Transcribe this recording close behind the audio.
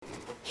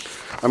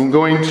I'm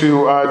going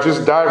to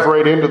just dive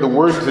right into the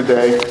Word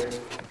today,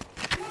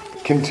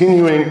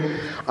 continuing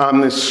on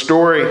this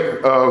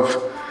story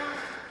of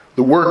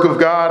the work of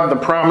God and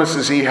the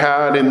promises He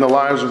had in the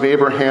lives of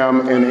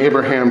Abraham and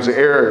Abraham's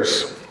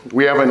heirs.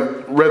 We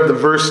haven't read the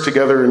verse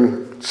together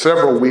in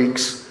several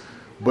weeks,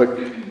 but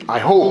I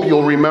hope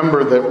you'll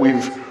remember that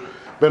we've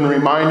been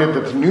reminded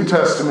that the New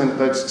Testament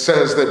that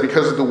says that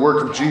because of the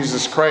work of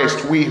Jesus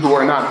Christ, we who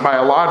are not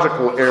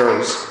biological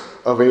heirs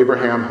of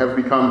Abraham have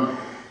become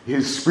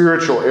his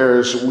spiritual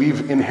heirs.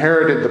 We've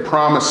inherited the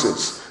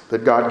promises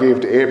that God gave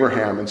to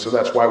Abraham, and so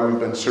that's why we've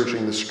been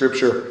searching the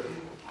Scripture,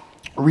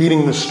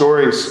 reading the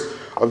stories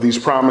of these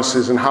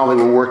promises and how they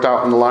were worked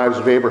out in the lives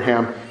of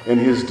Abraham and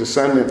his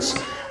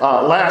descendants.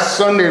 Last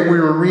Sunday, we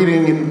were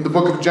reading in the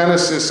book of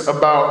Genesis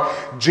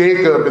about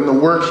Jacob and the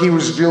work he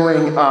was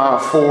doing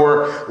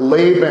for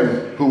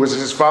Laban, who was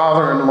his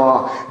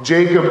father-in-law.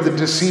 Jacob, the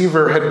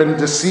deceiver, had been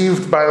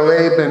deceived by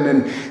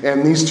Laban,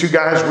 and these two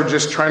guys were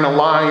just trying to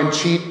lie and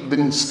cheat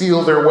and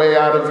steal their way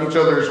out of each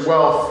other's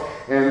wealth.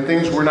 And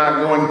things were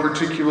not going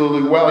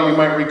particularly well. You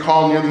might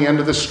recall near the end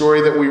of the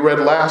story that we read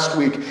last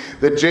week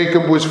that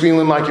Jacob was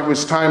feeling like it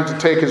was time to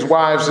take his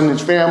wives and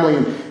his family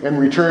and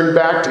return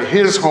back to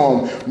his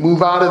home,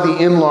 move out of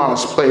the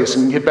in-laws' place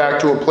and get back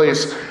to a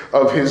place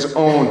of his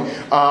own.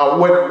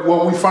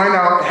 What we find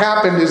out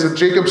happened is that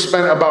Jacob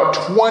spent about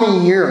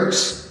 20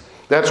 years.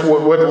 That's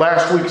what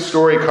last week's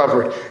story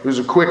covered. It was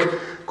a quick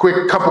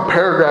couple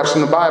paragraphs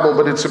in the Bible,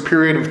 but it's a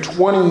period of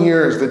 20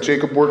 years that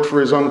Jacob worked for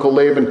his uncle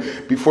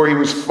Laban before he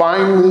was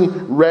finally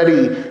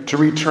ready to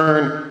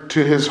return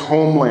to his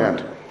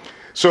homeland.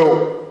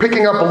 So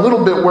picking up a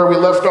little bit where we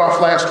left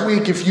off last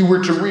week, if you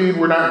were to read,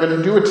 we're not going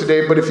to do it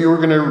today, but if you were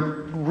going to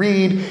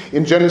read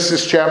in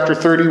Genesis chapter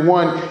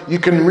 31, you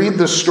can read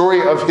the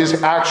story of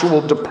his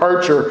actual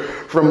departure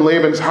from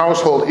Laban's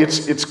household.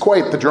 It's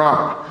quite the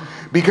drama.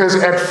 Because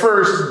at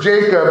first,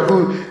 Jacob,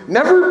 who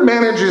never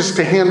manages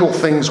to handle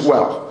things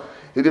well.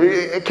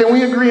 Can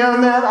we agree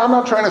on that? I'm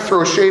not trying to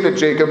throw shade at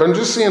Jacob. I'm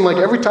just saying, like,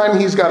 every time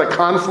he's got a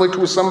conflict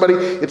with somebody,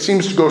 it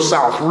seems to go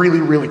south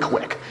really, really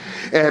quick.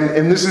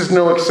 And this is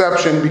no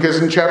exception, because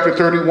in chapter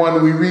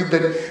 31, we read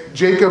that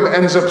Jacob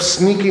ends up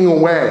sneaking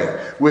away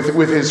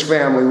with his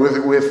family,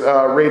 with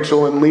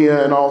Rachel and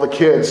Leah and all the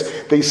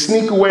kids. They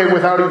sneak away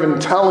without even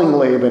telling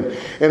Laban.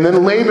 And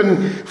then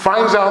Laban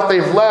finds out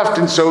they've left,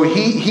 and so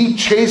he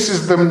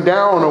chases them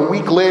down. A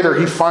week later,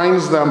 he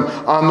finds them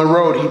on the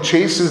road. He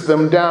chases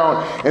them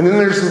down. And then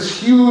there's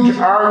this huge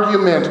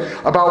argument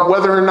about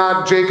whether or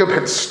not Jacob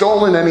had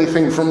stolen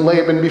anything from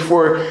Laban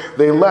before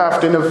they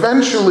left. And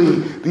eventually,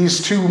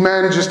 these two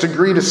men just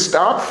agree to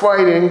stop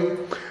fighting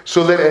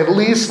so that at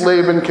least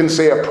Laban can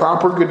say a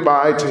proper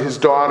goodbye to his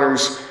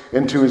daughters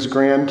and to his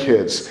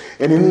grandkids.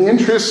 And in the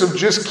interest of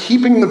just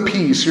keeping the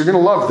peace, you're going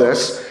to love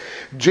this,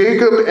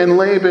 Jacob and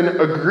Laban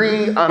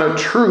agree on a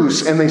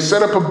truce, and they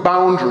set up a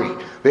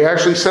boundary. They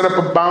actually set up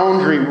a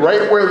boundary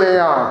right where they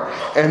are.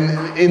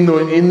 And in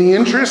the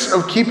interest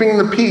of keeping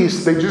the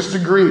peace, they just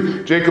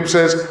agree. Jacob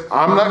says,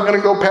 I'm not going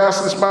to go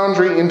past this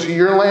boundary into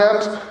your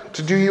land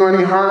to do you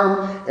any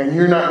harm, and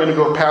you're not going to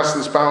go past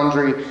this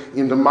boundary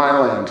into my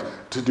land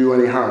to do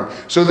any harm.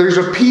 So there's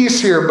a peace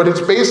here, but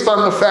it's based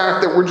on the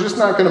fact that we're just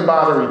not going to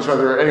bother each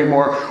other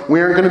anymore. We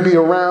aren't going to be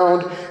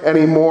around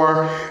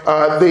anymore.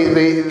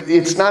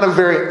 It's not a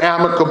very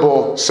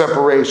amicable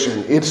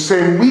separation. It's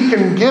saying we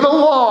can get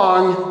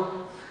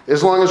along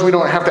as long as we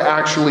don't have to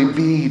actually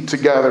be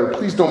together.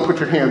 Please don't put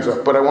your hands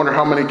up, but I wonder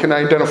how many can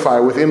identify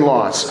with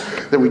in-laws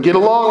that we get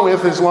along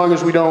with as long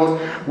as we don't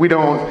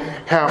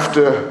have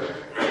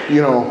to,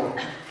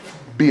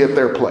 be at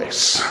their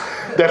place.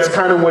 That's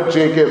kind of what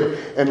Jacob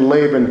and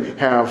Laban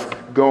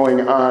have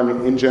going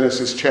on in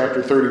Genesis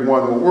chapter 31.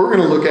 What we're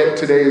going to look at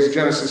today is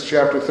Genesis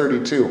chapter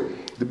 32.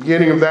 The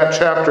beginning of that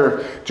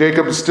chapter,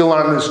 Jacob is still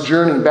on this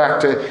journey back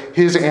to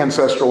his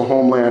ancestral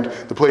homeland,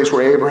 the place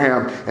where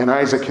Abraham and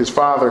Isaac, his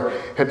father,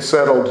 had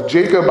settled.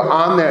 Jacob,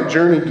 on that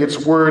journey,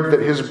 gets word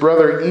that his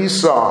brother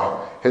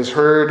Esau has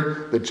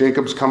heard that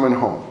Jacob's coming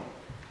home.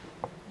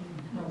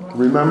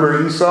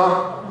 Remember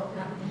Esau?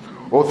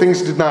 Well,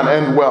 things did not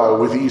end well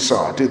with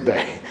Esau, did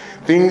they?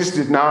 Things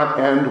did not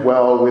end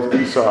well with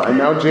Esau. And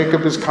now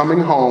Jacob is coming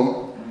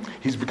home.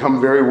 He's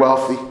become very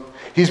wealthy.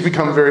 He's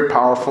become very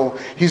powerful.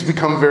 He's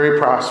become very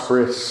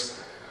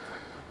prosperous.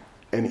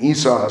 And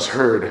Esau has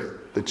heard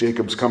that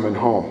Jacob's coming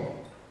home.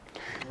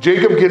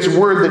 Jacob gets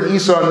word that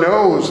Esau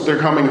knows they're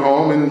coming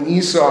home, and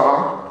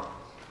Esau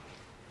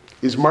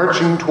is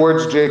marching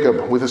towards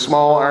Jacob with a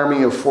small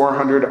army of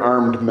 400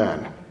 armed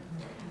men.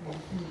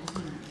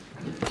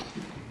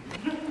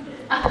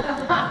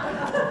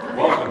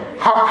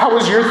 How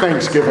was your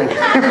Thanksgiving?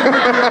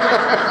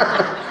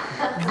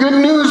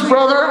 Good news,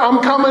 brother.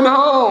 I'm coming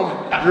home.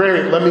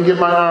 Great. Let me get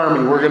my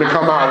army. We're going to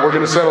come out. We're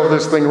going to settle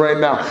this thing right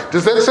now.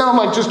 Does that sound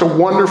like just a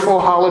wonderful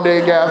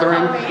holiday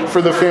gathering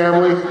for the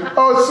family?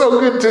 Oh, it's so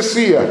good to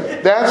see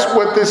you. That's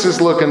what this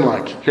is looking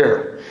like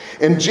here.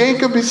 And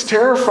Jacob is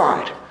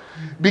terrified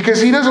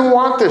because he doesn't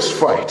want this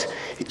fight.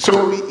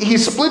 So he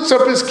splits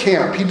up his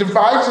camp. He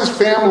divides his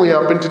family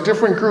up into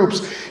different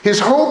groups. His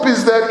hope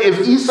is that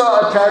if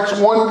Esau attacks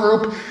one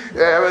group,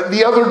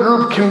 the other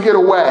group can get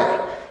away.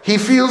 He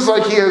feels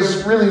like he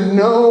has really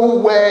no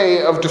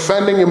way of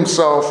defending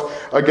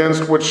himself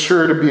against what's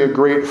sure to be a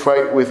great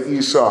fight with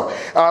Esau.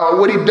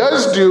 What he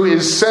does do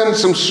is send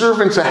some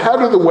servants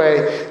ahead of the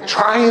way,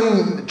 try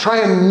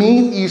and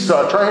meet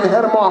Esau, try and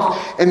head him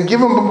off, and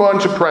give him a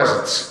bunch of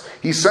presents.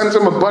 He sends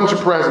him a bunch of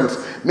presents.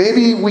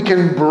 Maybe we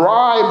can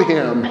bribe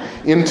him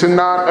into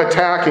not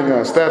attacking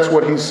us. That's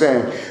what he's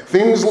saying.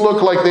 Things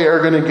look like they are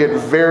going to get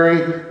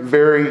very,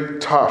 very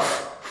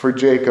tough for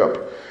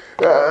Jacob.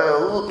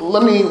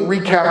 Let me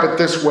recap it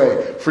this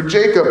way. For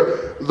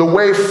Jacob, the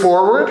way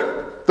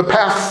forward, the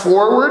path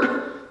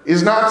forward,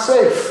 is not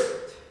safe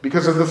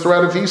because of the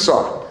threat of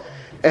Esau.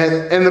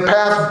 And the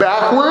path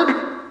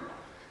backward,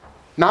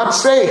 not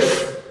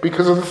safe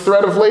because of the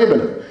threat of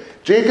Laban.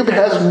 Jacob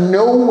has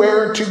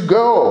nowhere to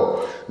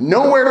go,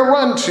 nowhere to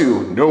run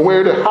to,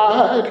 nowhere to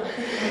hide.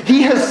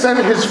 He has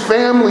sent his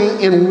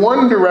family in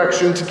one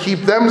direction to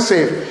keep them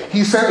safe.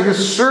 He sent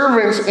his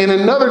servants in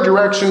another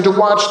direction to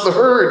watch the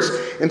herds.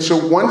 And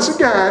so once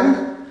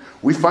again,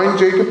 we find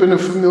Jacob in a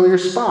familiar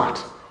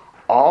spot,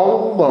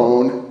 all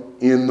alone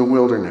in the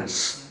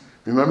wilderness.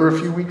 Remember a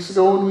few weeks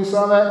ago when we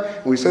saw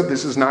that? We said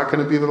this is not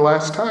going to be the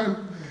last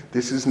time.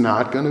 This is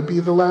not going to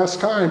be the last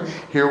time.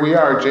 Here we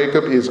are.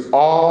 Jacob is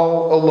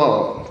all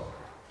alone.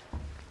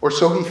 Or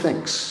so he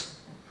thinks.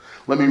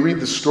 Let me read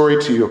the story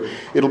to you.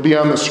 It'll be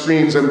on the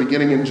screens. I'm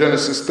beginning in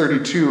Genesis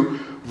 32,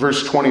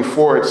 verse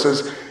 24. It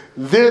says,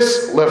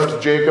 "This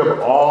left Jacob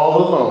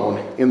all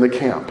alone in the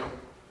camp.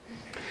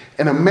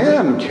 And a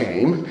man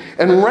came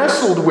and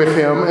wrestled with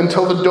him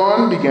until the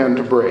dawn began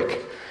to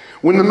break.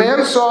 When the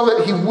man saw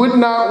that he would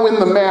not win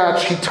the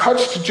match, he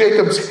touched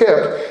Jacob's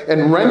hip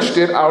and wrenched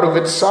it out of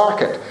its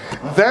socket.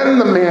 Then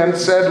the man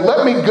said,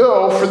 'Let me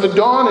go, for the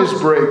dawn is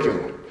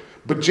breaking.'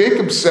 But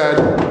Jacob said,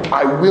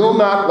 'I will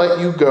not let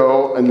you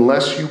go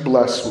unless you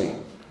bless me.'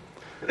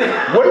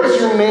 'What is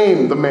your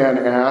name?' the man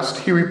asked.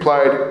 He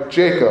replied,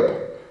 'Jacob.'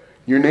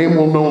 'Your name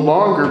will no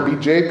longer be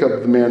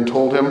Jacob,' the man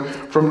told him.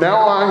 'From now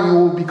on you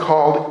will be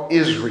called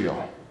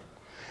Israel,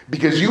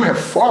 because you have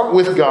fought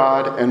with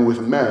God and with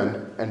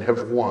men and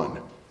have won.'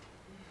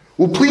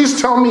 'Well, please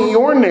tell me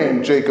your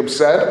name,' Jacob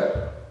said.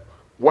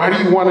 'Why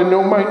do you want to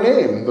know my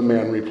name?' the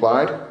man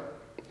replied.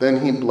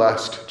 Then he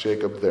blessed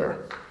Jacob there.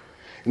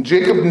 And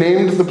Jacob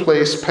named the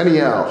place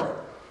Peniel,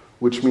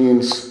 which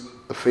means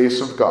the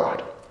face of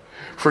God.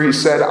 For he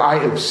said, 'I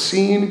have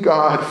seen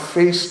God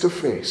face to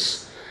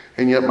face,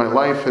 and yet my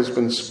life has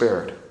been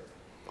spared.'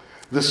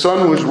 The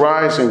sun was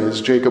rising as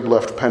Jacob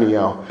left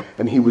Peniel,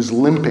 and he was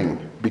limping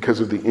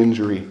because of the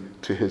injury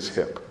to his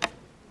hip."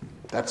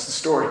 That's the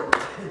story.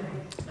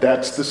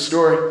 That's the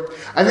story.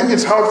 I think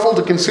it's helpful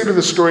to consider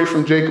the story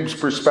from Jacob's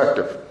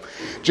perspective.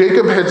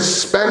 Jacob had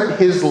spent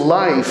his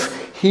life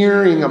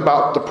hearing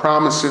about the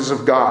promises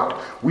of God.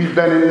 We've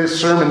been in this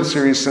sermon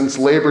series since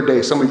Labor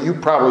Day. Some of you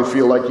probably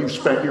feel like you've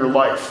spent your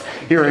life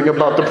hearing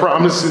about the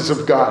promises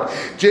of God.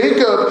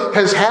 Jacob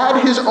has had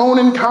his own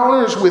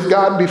encounters with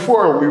God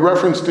before. We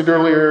referenced it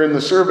earlier in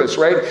the service,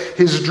 right?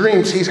 His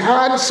dreams. He's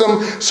had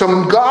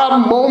some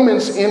God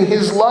moments in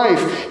his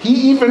life.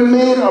 He even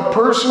made a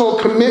personal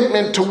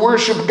commitment to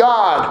worship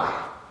God.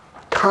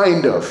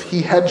 Kind of.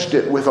 He hedged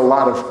it with a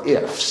lot of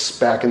ifs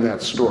back in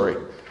that story.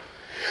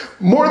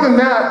 More than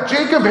that,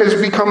 Jacob has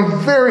become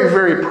very,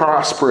 very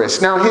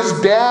prosperous. Now, his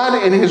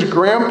dad and his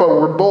grandpa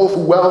were both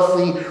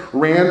wealthy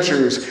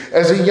ranchers.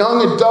 As a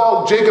young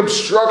adult, Jacob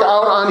struck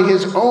out on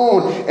his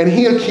own, and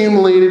he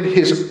accumulated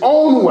his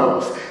own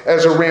wealth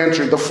as a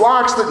rancher. The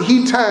flocks that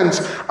he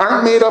tends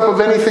aren't made up of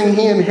anything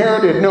he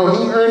inherited. No,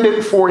 he earned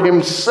it for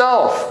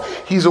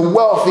himself. He's a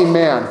wealthy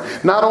man.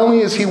 Not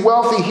only is he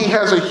wealthy, he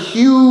has a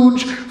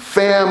huge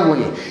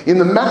family. In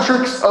the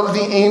metrics of the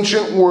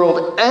ancient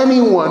world,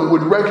 anyone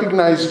would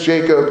recognize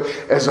Jacob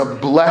as a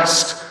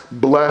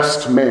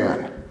blessed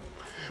man.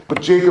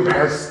 But Jacob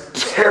has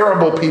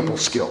terrible people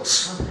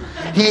skills.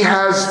 He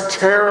has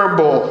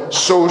terrible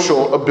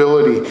social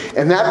ability.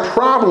 And that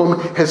problem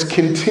has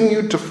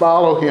continued to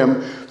follow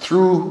him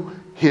through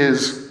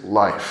his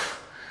life.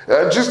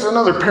 Just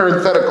another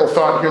parenthetical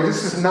thought here.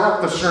 This is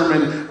not the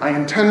sermon I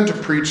intend to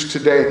preach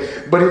today,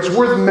 but it's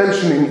worth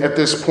mentioning at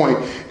this point.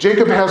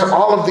 Jacob has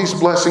all of these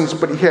blessings,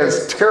 but he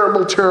has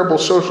terrible, terrible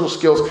social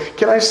skills.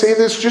 Can I say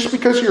this? Just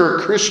because you're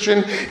a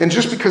Christian and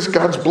just because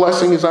God's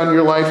blessing is on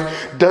your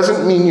life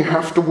doesn't mean you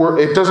have to work.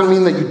 It doesn't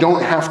mean that you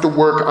don't have to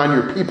work on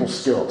your people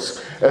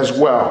skills as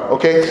well,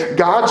 okay?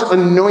 God's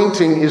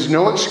anointing is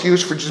no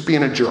excuse for just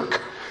being a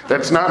jerk.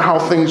 That's not how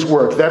things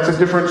work. That's a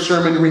different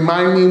sermon.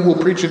 Remind me, we'll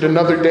preach it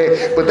another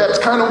day. But that's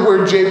kind of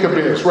where Jacob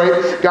is,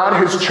 right? God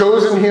has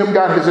chosen him.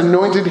 God has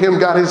anointed him.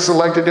 God has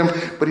selected him.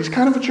 But he's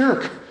kind of a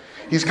jerk.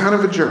 He's kind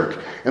of a jerk.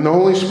 And the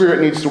Holy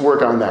Spirit needs to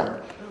work on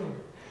that.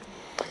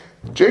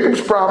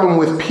 Jacob's problem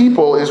with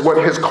people is what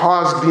has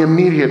caused the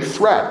immediate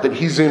threat that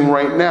he's in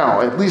right now.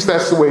 At least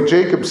that's the way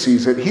Jacob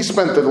sees it. He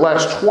spent the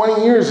last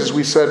 20 years, as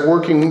we said,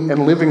 working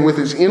and living with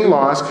his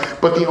in-laws,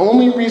 but the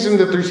only reason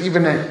that there's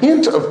even a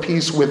hint of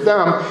peace with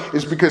them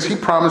is because he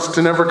promised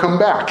to never come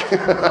back.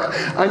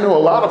 I know a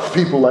lot of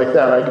people like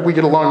that. We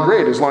get along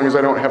great as long as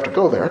I don't have to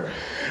go there,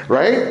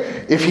 right?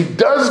 If he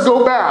does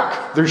go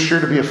back, there's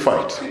sure to be a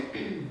fight.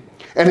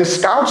 And his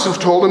scouts have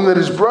told him that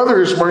his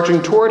brother is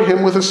marching toward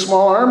him with a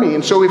small army.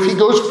 And so if he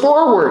goes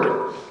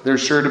forward,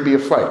 there's sure to be a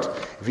fight.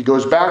 If he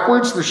goes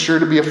backwards, there's sure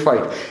to be a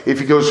fight. If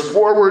he goes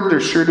forward,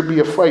 there's sure to be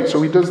a fight. So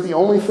he does the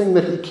only thing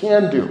that he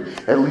can do,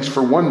 at least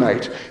for one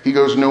night. He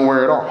goes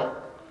nowhere at all.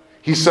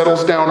 He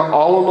settles down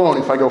all alone.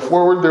 If I go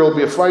forward, there will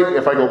be a fight.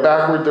 If I go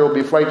backward, there will be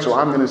a fight. So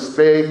I'm going to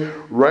stay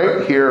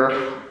right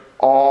here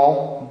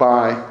all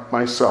by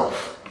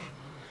myself.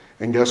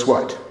 And guess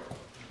what?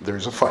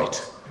 There's a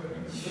fight.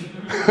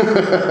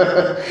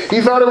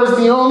 He thought it was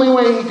the only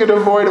way he could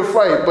avoid a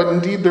fight, but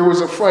indeed there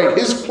was a fight.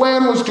 His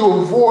plan was to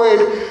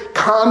avoid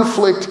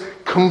conflict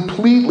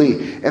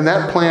completely, and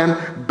that plan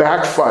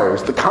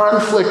backfires. The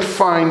conflict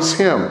finds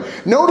him.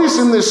 Notice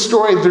in this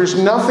story,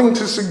 there's nothing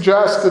to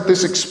suggest that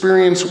this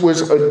experience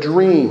was a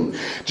dream.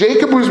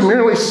 Jacob was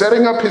merely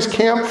setting up his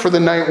camp for the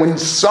night when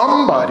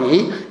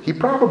somebody, he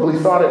probably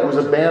thought it was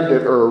a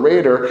bandit or a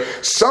raider,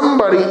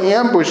 somebody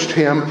ambushed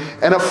him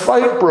and a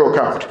fight broke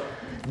out.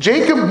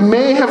 Jacob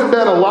may have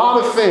been a lot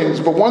of things,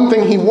 but one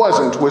thing he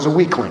wasn't was a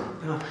weakling.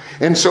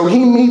 And so he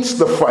meets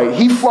the fight.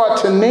 He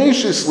fought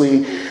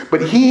tenaciously,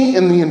 but he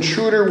and the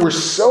intruder were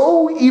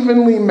so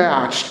evenly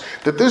matched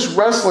that this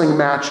wrestling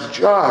match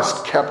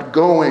just kept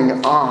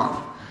going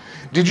on.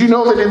 Did you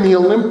know that in the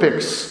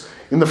Olympics,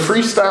 in the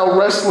freestyle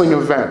wrestling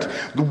event,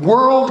 the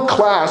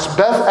world-class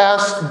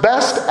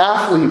best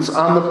athletes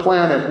on the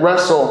planet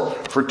wrestle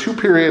for 2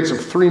 periods of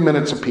 3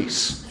 minutes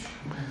apiece?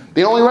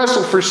 They only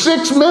wrestle for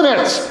 6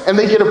 minutes, and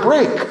they get a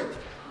break.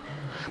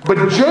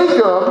 But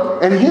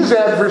Jacob and his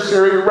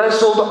adversary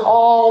wrestled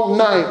all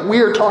night. We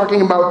are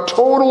talking about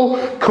total,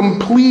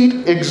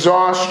 complete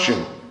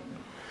exhaustion.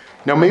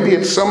 Now, maybe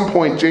at some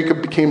point,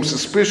 Jacob became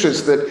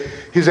suspicious that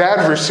his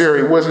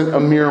adversary wasn't a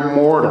mere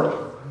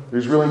mortal.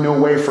 There's really no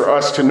way for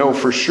us to know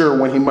for sure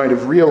when he might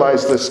have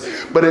realized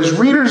this. But as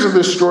readers of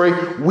this story,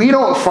 we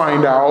don't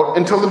find out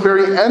until the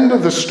very end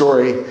of the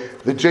story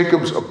that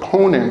Jacob's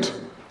opponent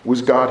was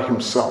God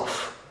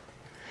himself.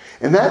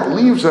 And that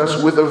leaves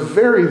us with a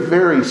very,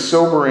 very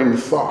sobering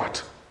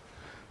thought.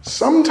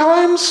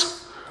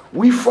 Sometimes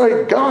we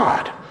fight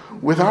God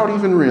without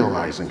even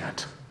realizing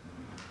it.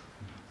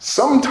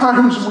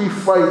 Sometimes we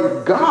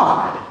fight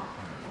God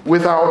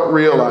without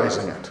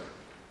realizing it.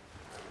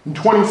 In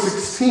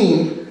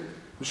 2016,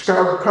 the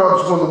Chicago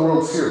Cubs won the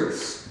World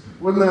Series.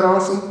 Wasn't that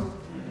awesome?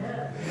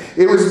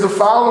 It was the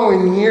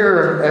following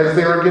year, as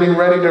they were getting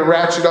ready to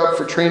ratchet up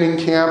for training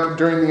camp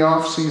during the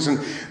off-season,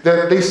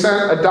 that they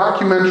sent a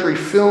documentary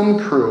film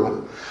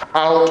crew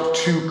out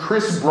to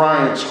Chris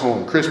Bryant's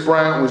home. Chris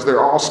Bryant was their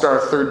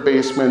all-star third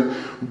baseman,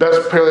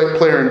 best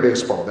player in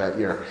baseball that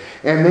year.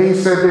 And they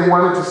said they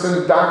wanted to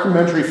send a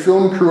documentary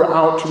film crew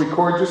out to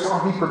record just how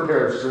he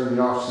prepares during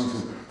the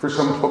off-season for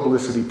some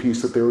publicity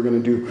piece that they were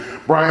going to do.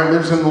 Bryant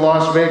lives in the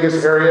Las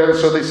Vegas area,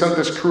 so they sent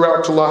this crew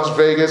out to Las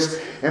Vegas,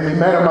 and they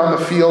met him on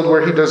the field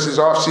where he does his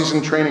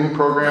off-season training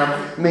program,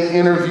 and they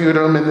interviewed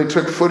him, and they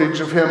took footage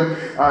of him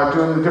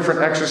doing the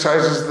different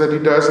exercises that he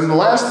does. And the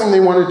last thing they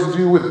wanted to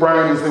do with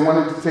Bryant is they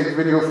wanted to take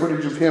video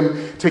footage of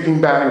him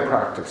taking batting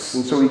practice.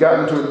 And so he got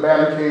into a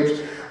batting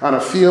cage on a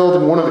field,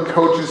 and one of the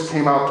coaches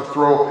came out to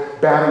throw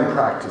batting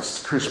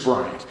practice to Chris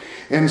Bryant.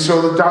 And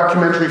so the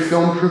documentary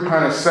film crew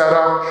kind of set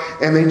up,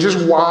 and they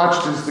just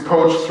watched as the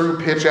coach threw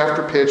pitch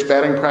after pitch,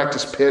 batting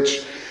practice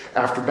pitch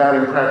after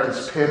batting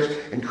practice pitch,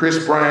 and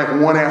Chris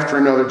Bryant, one after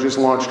another, just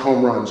launched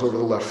home runs over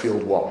the left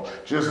field wall.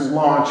 Just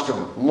launched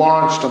them,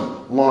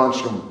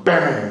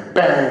 bang,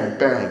 bang,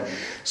 bang.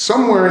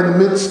 Somewhere in the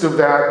midst of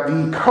that,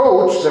 the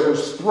coach that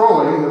was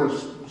throwing, that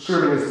was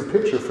serving as the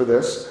pitcher for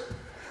this,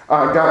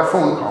 got a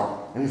phone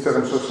call. And he said,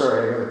 "I'm so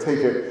sorry, I got to take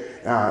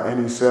it."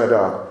 And he said,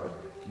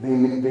 They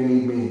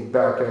need me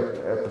back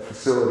at the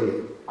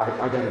facility. I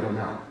got to go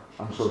now.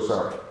 I'm so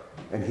sorry."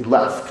 And he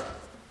left.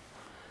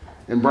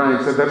 And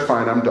Brian said, "That's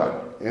fine, I'm done."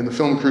 And the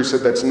film crew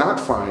said, "That's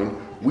not fine.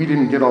 We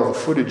didn't get all the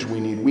footage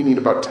we need. We need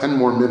about 10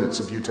 more minutes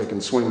of you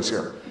taking swings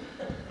here."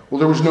 Well,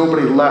 there was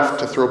nobody left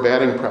to throw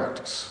batting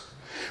practice.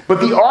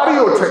 But the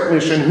audio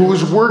technician who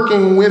was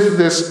working with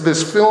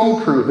this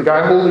film crew, the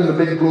guy holding the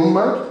big boom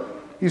mic,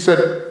 he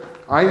said,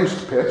 "I used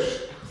to pitch."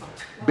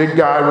 Big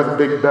guy with a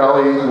big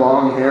belly,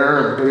 long hair,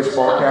 and a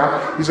baseball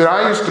cap. He said,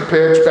 "I used to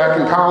pitch. Back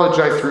in college,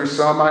 I threw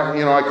some.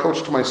 I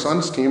coached my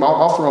son's team.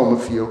 I'll throw him a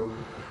few."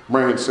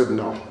 Bryant said,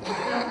 "No.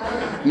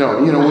 No,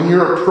 when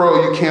you're a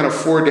pro, you can't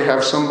afford to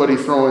have somebody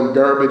throwing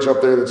garbage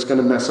up there that's going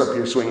to mess up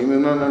your swing."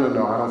 No,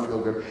 I don't feel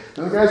good.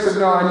 And the guy said,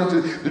 "No, I need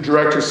to." The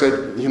director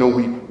said,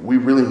 we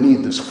really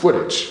need this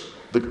footage.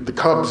 The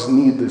Cubs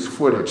need this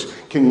footage.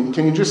 Can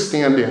you just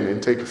stand in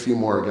and take a few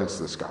more against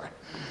this guy?"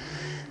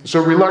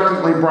 So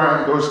reluctantly,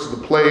 Bryant goes to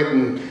the plate,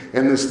 and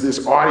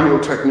this audio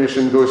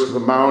technician goes to the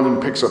mound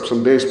and picks up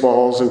some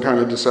baseballs and kind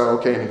of decides,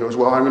 okay, and he goes,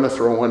 well, I'm going to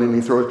throw one, and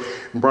he throws.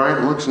 And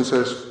Bryant looks and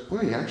says,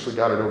 well, you actually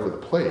got it over the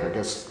plate. I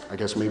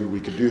guess maybe we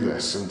could do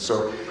this. And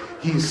so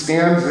he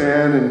stands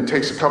in and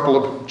takes a couple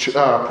of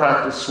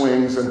practice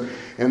swings,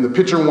 and the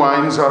pitcher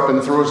winds up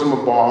and throws him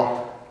a ball.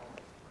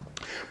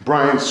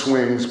 Bryant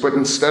swings, but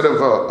instead of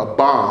a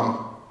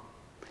bomb,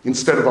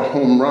 instead of a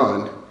home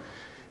run,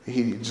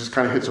 he just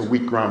kind of hits a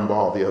weak ground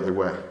ball the other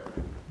way.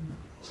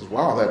 He says,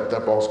 wow,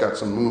 that ball's got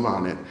some move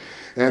on it.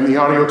 And the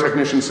audio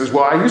technician says,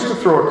 well, I used to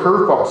throw a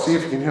curveball. See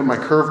if you can hit my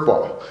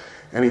curveball.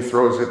 And he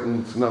throws it,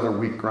 and it's another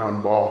weak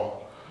ground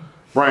ball.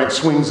 Bryant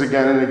swings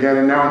again and again,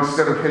 and now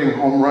instead of hitting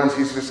home runs,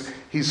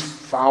 he's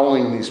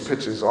fouling these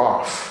pitches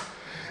off.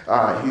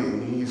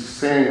 He's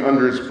saying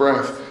under his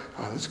breath,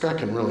 this guy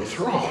can really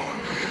throw.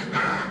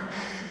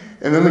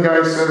 And then the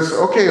guy says,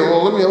 okay,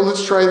 well,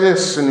 let's try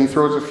this. And he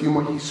throws a few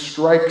more. He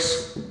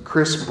strikes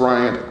Chris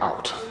Bryant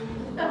out.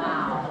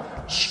 Wow.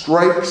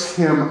 Strikes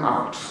him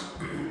out.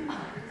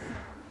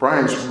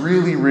 Bryant's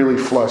really, really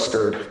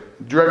flustered.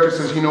 The director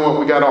says, you know what?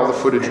 We got all the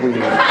footage we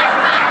need.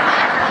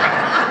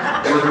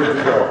 We're good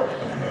to go.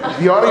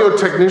 The audio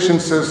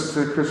technician says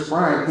to Chris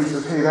Bryant, he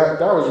says, hey,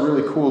 that was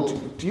really cool.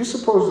 Do you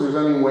suppose there's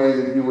any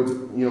way that you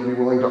would be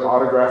willing to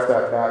autograph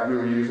that bat you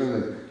were using?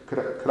 And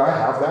could I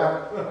have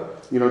that?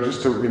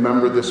 Just to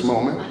remember this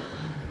moment.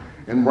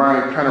 And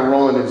Bryant, kind of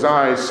rolling his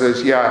eyes,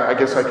 says, yeah, I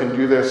guess I can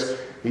do this.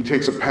 He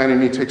takes a pen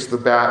and he takes the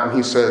bat and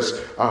he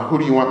says, who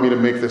do you want me to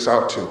make this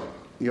out to?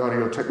 The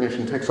audio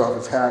technician takes off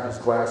his hat, his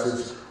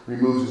glasses,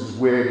 removes his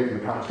wig and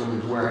the costume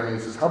he's wearing, and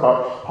he says, how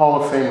about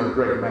Hall of Famer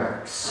Greg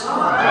Maddux?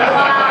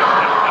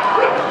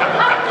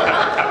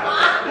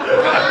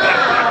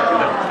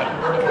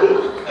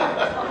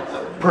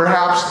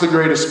 Perhaps the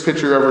greatest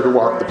pitcher ever to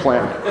walk the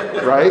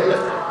planet, right?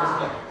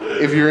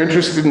 If you're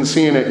interested in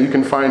seeing it, you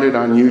can find it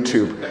on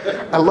YouTube.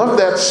 I love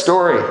that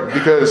story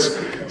because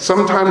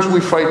sometimes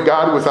we fight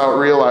God without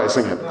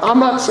realizing it. I'm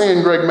not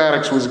saying Greg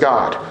Maddux was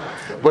God,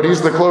 but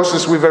he's the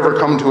closest we've ever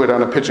come to it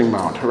on a pitching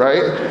mound,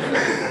 right?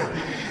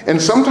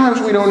 And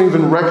sometimes we don't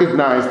even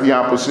recognize the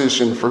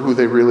opposition for who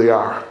they really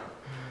are.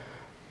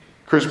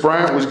 Chris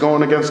Bryant was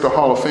going against a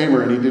Hall of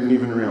Famer and he didn't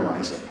even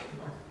realize it.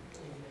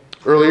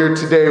 Earlier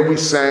today, we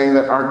sang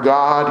that our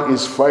God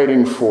is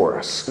fighting for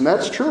us, and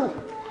that's true.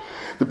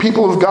 The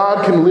people of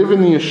God can live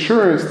in the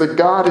assurance that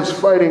God is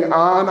fighting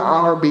on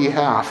our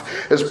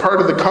behalf. As part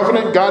of the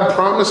covenant, God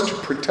promised to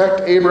protect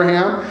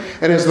Abraham,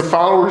 and as the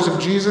followers of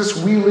Jesus,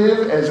 we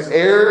live as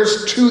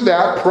heirs to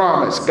that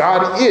promise.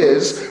 God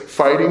is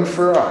fighting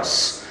for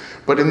us.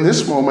 But in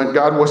this moment,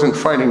 God wasn't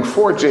fighting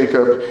for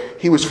Jacob,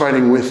 he was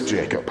fighting with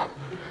Jacob.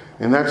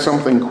 And that's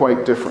something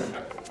quite different.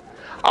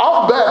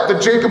 I'll bet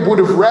that Jacob would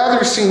have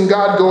rather seen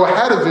God go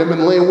ahead of him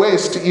and lay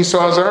waste to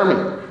Esau's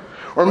army.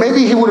 Or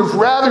maybe he would have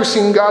rather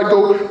seen God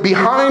go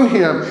behind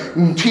him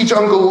and teach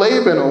Uncle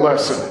Laban a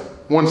lesson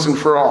once and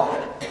for all.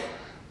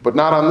 But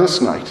not on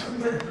this night.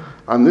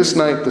 On this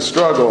night, the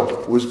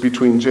struggle was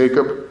between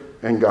Jacob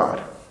and God.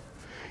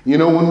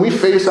 When we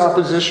face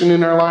opposition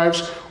in our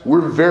lives,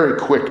 we're very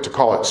quick to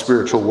call it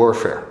spiritual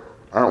warfare,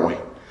 aren't we?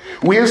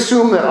 We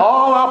assume that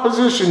all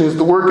opposition is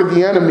the work of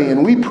the enemy,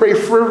 and we pray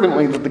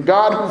fervently that the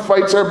God who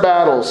fights our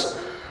battles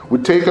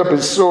would take up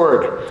his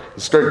sword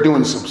and start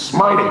doing some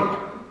smiting.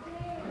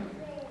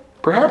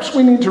 Perhaps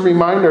we need to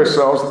remind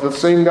ourselves that the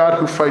same God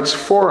who fights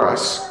for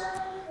us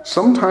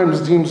sometimes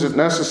deems it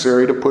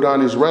necessary to put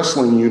on his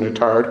wrestling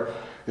unitard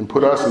and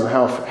put us in the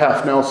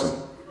half Nelson.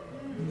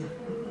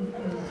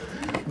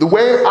 The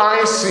way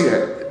I see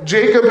it,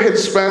 Jacob had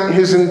spent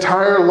his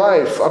entire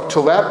life up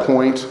to that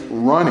point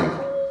running.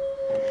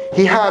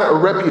 He had a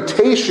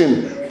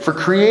reputation for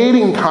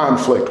creating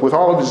conflict with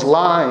all of his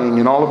lying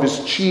and all of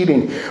his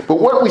cheating. But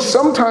what we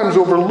sometimes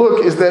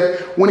overlook is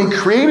that when he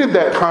created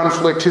that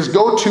conflict, his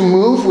go-to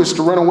move was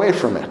to run away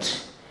from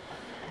it.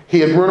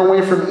 He had run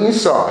away from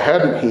Esau,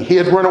 hadn't he? He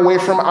had run away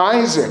from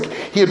Isaac.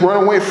 He had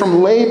run away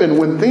from Laban.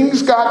 When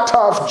things got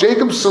tough,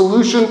 Jacob's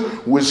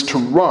solution was to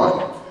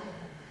run.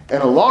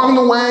 And along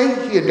the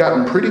way, he had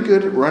gotten pretty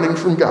good at running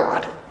from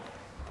God.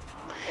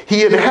 He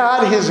had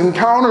had his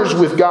encounters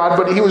with God,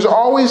 but he was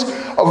always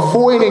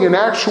avoiding an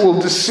actual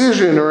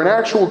decision or an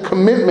actual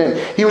commitment.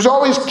 He was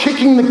always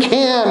kicking the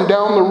can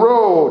down the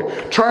road,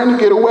 trying to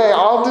get away.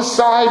 I'll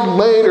decide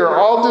later.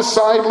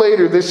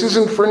 This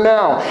isn't for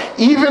now.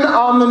 Even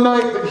on the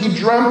night that he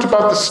dreamt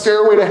about the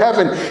stairway to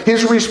heaven,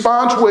 his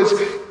response was,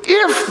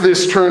 if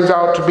this turns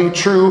out to be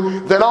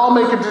true, then I'll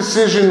make a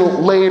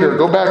decision later.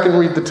 Go back and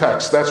read the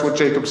text. That's what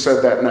Jacob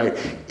said that night.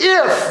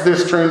 If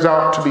this turns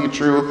out to be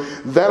true,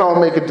 then I'll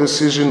make a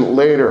decision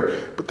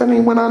later. But then he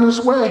went on his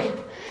way.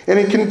 And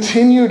he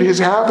continued his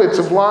habits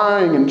of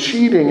lying and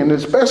cheating. And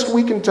as best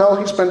we can tell,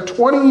 he spent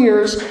 20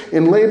 years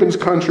in Laban's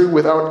country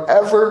without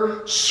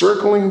ever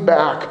circling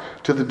back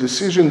to the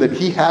decision that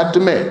he had to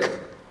make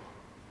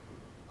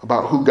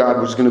about who God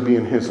was going to be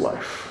in his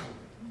life.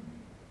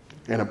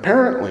 And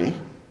apparently,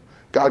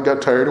 God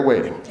got tired of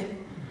waiting.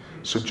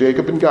 So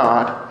Jacob and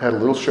God had a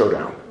little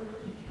showdown.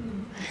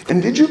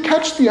 And did you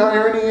catch the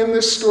irony in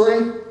this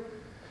story?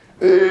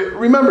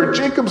 Remember,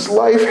 Jacob's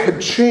life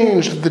had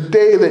changed the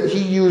day that he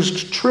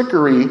used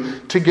trickery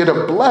to get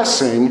a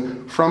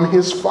blessing from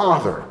his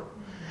father.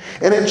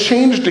 And it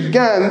changed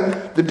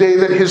again the day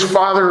that his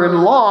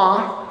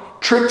father-in-law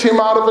tricked him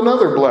out of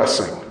another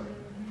blessing.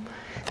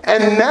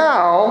 And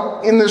now,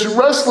 in this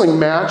wrestling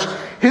match,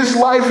 his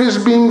life is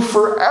being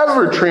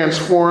forever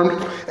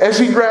transformed as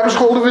he grabs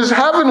hold of his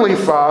heavenly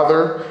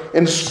Father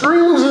and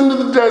screams into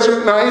the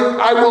desert night,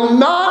 "I will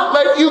not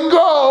let you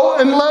go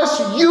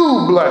unless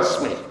you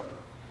bless me."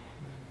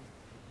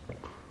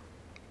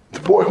 The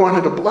boy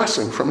wanted a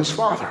blessing from his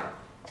father,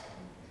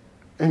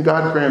 and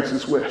God grants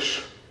his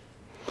wish.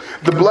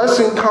 The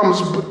blessing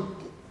comes, but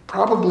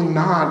probably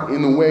not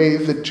in the way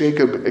that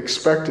Jacob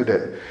expected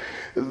it.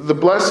 The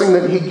blessing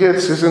that he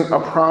gets isn't a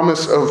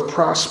promise of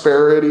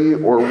prosperity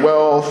or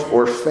wealth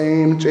or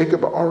fame.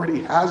 Jacob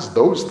already has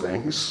those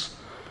things.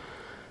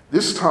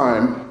 This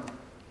time,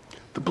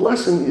 the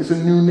blessing is a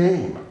new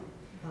name.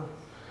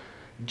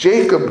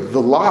 Jacob,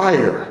 the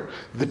liar,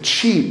 the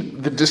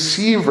cheat, the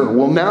deceiver,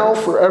 will now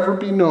forever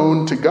be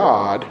known to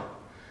God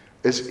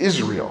as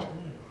Israel,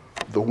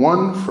 the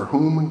one for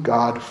whom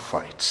God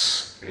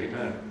fights.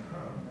 Amen.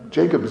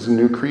 Jacob is a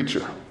new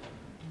creature.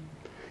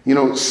 You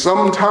know,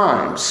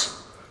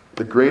 sometimes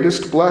the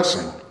greatest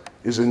blessing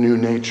is a new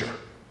nature.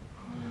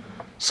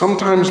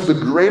 Sometimes the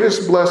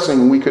greatest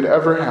blessing we could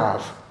ever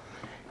have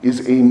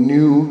is a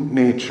new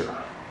nature.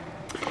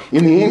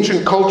 In the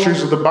ancient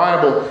cultures of the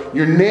Bible,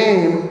 your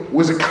name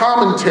was a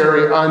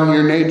commentary on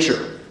your nature.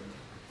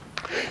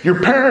 Your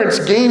parents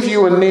gave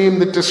you a name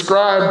that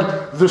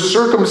described the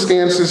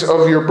circumstances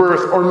of your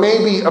birth, or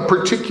maybe a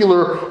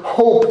particular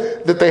hope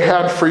that they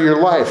had for your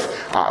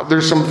life.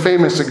 There's some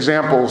famous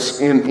examples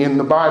in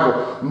the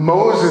Bible.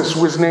 Moses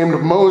was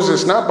named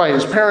Moses, not by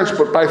his parents,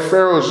 but by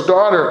Pharaoh's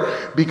daughter,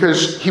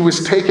 because he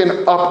was taken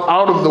up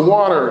out of the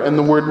water, and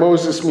the word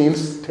Moses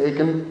means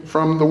taken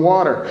from the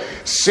water.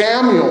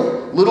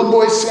 Samuel, little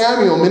boy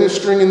Samuel,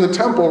 ministering in the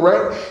temple,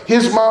 right?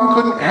 His mom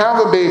couldn't have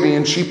a baby,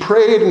 and she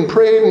prayed and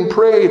prayed and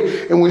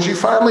prayed, and when she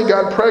finally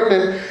got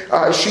pregnant,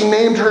 she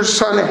named her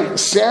son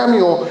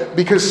Samuel,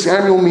 because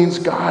Samuel means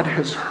God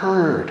has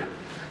heard.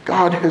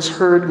 God has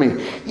heard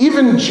me.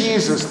 Even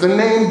Jesus, the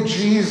name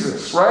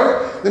Jesus, right?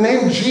 The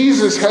name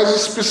Jesus has a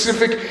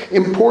specific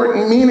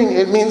important meaning.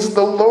 It means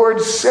the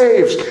Lord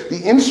saves.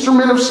 The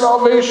instrument of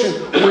salvation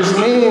was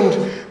named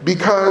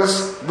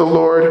because the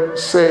Lord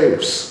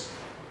saves.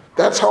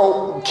 That's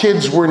how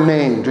kids were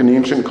named in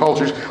ancient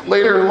cultures.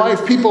 Later in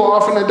life, people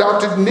often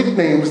adopted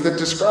nicknames that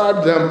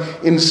described them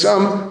in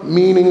some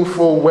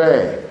meaningful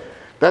way.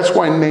 That's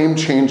why name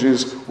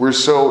changes were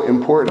so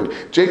important.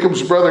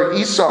 Jacob's brother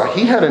Esau,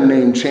 he had a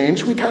name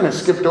change. We kind of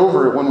skipped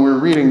over it when we were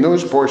reading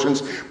those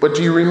portions. But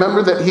do you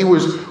remember that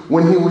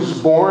when he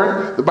was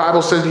born, the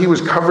Bible says he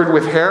was covered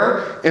with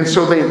hair? And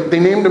so they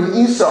named him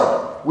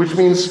Esau, which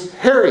means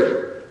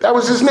hairy. That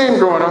was his name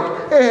growing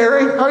up. Hey,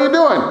 Harry, how you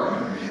doing?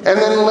 And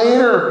then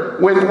later,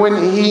 when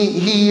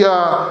he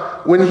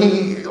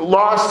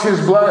lost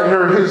his blood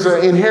or his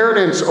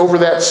inheritance over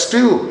that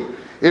stew,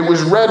 it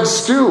was red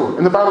stew.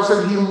 And the Bible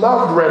says he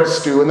loved red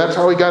stew, and that's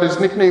how he got his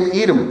nickname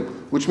Edom,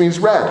 which means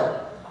red.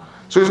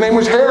 So his name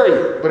was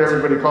Harry, but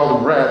everybody called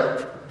him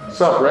Red. What's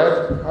up,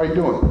 Red? How you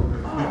doing?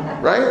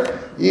 Right?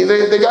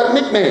 They got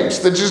nicknames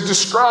that just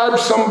describe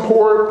some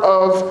part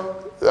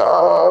of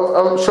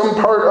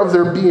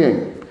their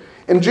being.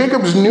 And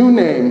Jacob's new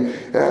name,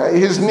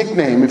 his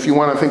nickname, if you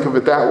want to think of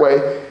it that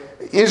way,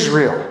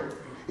 Israel.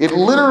 It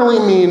literally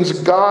means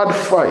God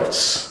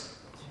fights.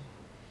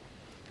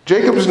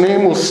 Jacob's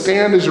name will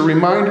stand as a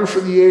reminder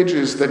for the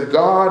ages that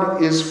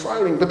God is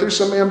fighting. But there's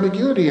some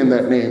ambiguity in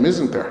that name,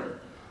 isn't there?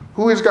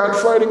 Who is God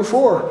fighting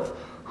for?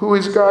 Who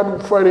is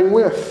God fighting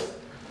with?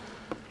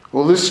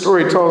 Well, this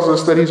story tells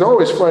us that he's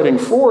always fighting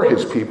for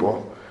his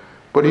people,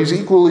 but he's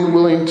equally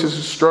willing to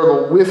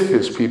struggle with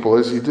his people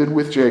as he did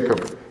with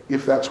Jacob,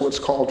 if that's what's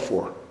called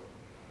for.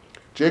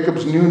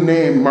 Jacob's new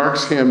name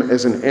marks him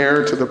as an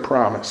heir to the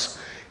promise.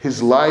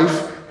 His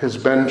life has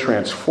been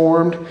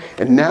transformed,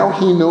 and now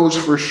he knows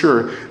for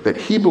sure that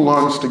he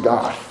belongs to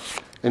God,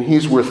 and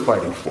he's worth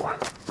fighting for.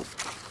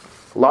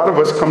 A lot of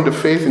us come to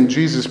faith in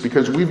Jesus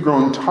because we've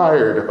grown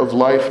tired of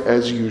life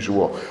as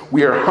usual.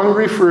 We are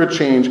hungry for a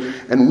change,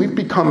 and we've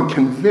become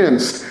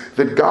convinced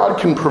that God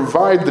can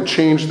provide the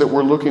change that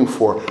we're looking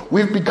for.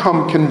 We've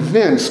become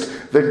convinced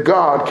that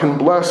God can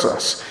bless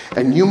us.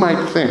 And you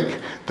might think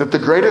that the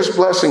greatest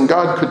blessing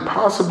God could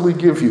possibly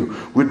give you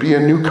would be a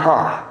new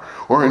car,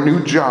 or a new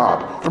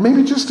job, or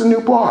maybe just a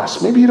new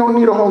boss. Maybe you don't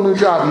need a whole new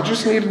job. You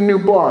just need a new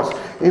boss.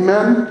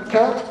 Amen,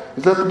 Kat?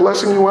 Is that the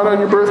blessing you want on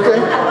your birthday?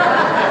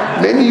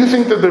 Maybe you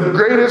think that the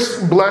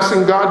greatest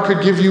blessing God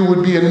could give you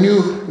would be a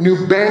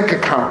new bank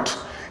account.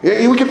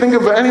 We could think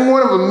of any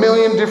one of a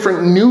million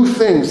different new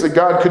things that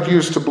God could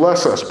use to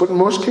bless us. But in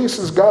most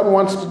cases, God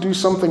wants to do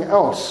something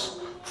else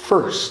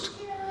first.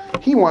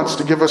 He wants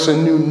to give us a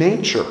new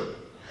nature.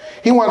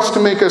 He wants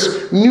to make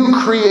us new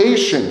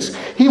creations.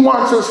 He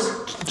wants us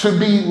to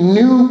be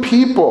new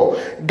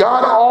people.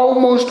 God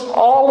almost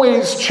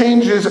always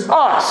changes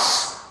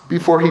us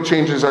before he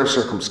changes our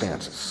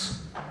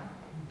circumstances.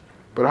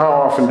 But how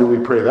often do we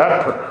pray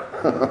that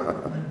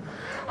prayer?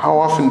 How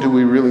often do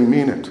we really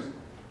mean it?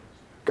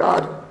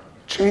 God,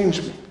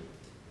 change me.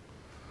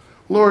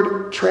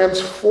 Lord,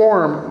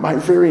 transform my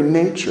very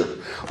nature.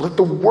 Let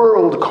the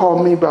world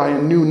call me by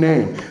a new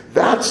name.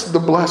 That's the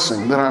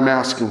blessing that I'm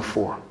asking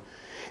for.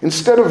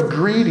 Instead of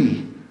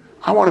greedy,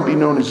 I want to be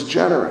known as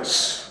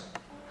generous.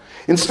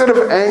 Instead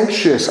of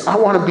anxious, I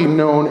want to be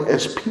known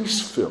as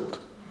peace-filled.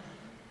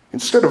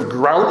 Instead of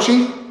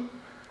grouchy,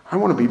 I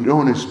want to be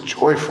known as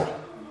joyful.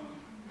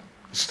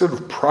 Instead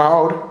of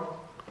proud,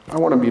 I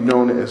want to be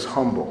known as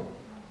humble.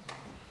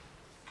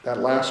 That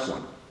last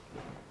one.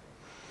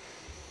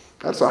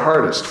 That's the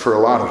hardest for a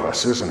lot of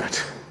us, isn't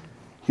it?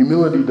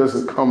 Humility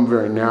doesn't come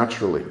very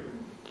naturally.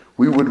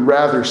 We would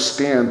rather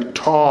stand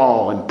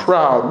tall and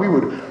proud. We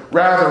would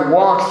rather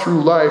walk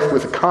through life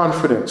with a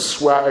confident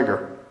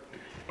swagger.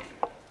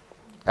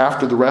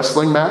 After the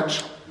wrestling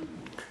match,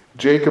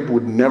 Jacob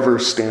would never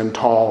stand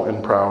tall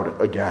and proud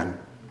again.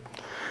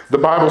 The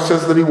Bible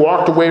says that he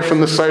walked away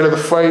from the site of the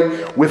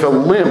fight with a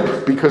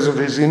limp because of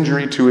his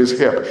injury to his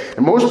hip.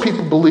 And most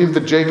people believe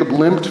that Jacob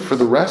limped for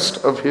the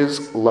rest of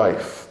his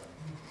life.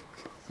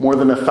 More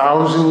than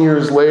 1,000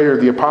 years later,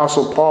 the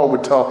Apostle Paul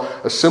would tell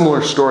a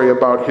similar story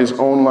about his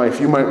own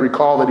life. You might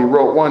recall that he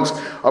wrote once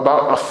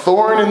about a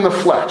thorn in the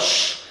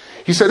flesh.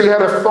 He said he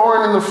had a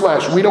thorn in the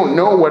flesh. We don't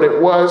know what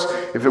it was,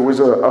 if it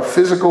was a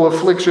physical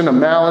affliction, a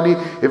malady,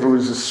 if it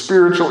was a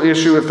spiritual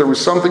issue, if there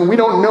was something. We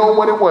don't know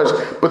what it was.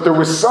 But there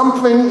was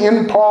something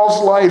in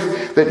Paul's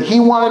life that he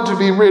wanted to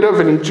be rid of,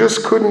 and he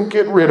just couldn't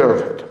get rid of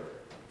it.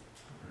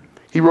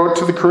 He wrote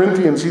to the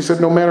Corinthians, he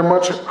said, no matter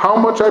how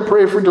much I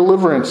pray for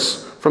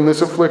deliverance from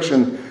this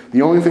affliction,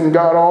 the only thing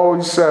God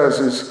always says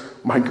is,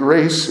 my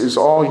grace is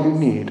all you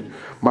need.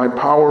 My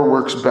power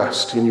works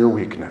best in your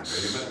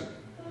weakness. Amen.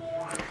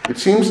 It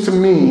seems to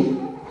me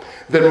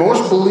that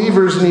most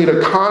believers need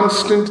a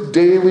constant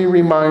daily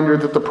reminder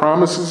that the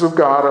promises of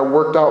God are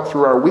worked out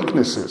through our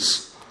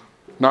weaknesses,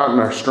 not in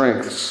our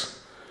strengths.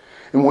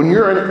 And when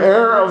you're an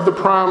heir of the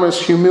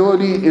promise,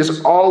 humility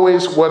is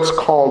always what's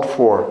called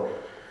for.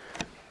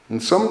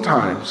 And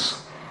sometimes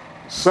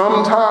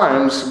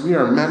we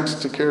are meant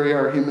to carry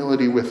our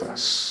humility with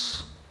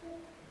us.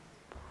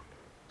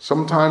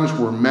 Sometimes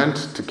we're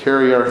meant to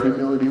carry our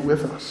humility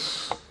with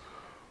us.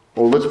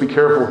 Well, let's be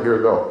careful here,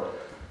 though.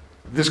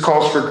 This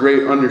calls for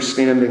great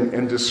understanding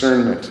and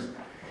discernment.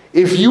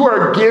 If you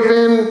are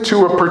given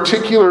to a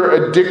particular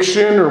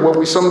addiction, or what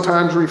we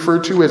sometimes refer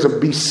to as a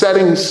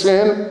besetting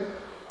sin,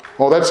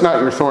 well, that's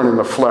not your thorn in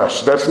the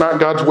flesh. That's not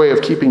God's way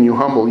of keeping you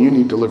humble. You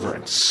need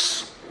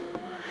deliverance.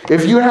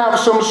 If you have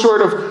some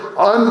sort of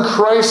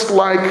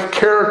un-Christ-like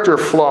character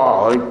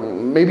flaw, like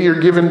maybe you're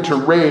given to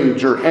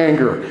rage or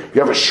anger, you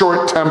have a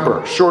short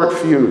temper, short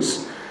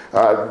fuse,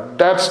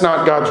 that's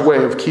not God's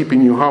way of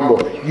keeping you humble.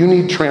 You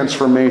need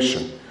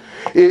transformation.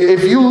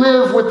 If you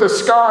live with the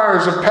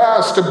scars of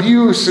past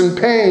abuse and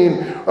pain,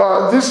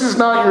 this is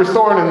not your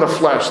thorn in the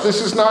flesh.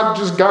 This is not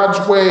just God's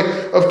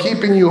way of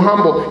keeping you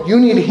humble. You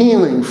need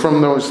healing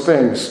from those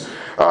things.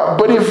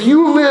 But if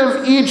you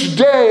live each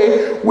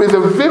day with a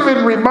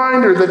vivid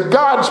reminder that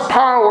God's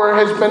power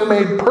has been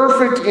made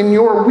perfect in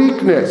your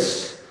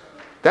weakness,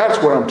 that's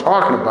what I'm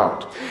talking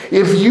about.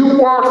 If you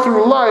walk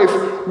through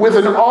life with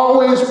an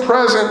always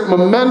present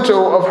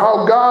memento of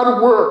how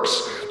God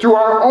works through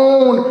our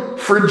own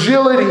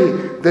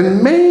fragility,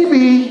 then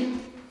maybe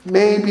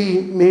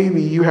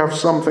you have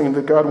something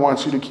that God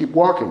wants you to keep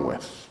walking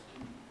with.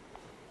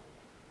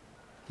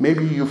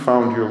 Maybe you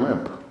found your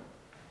limp.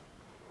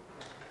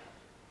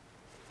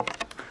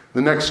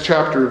 The next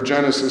chapter of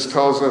Genesis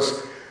tells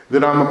us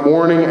that on the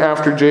morning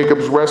after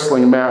Jacob's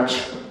wrestling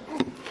match,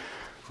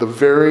 the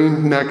very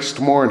next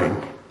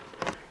morning,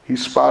 he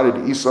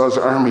spotted Esau's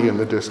army in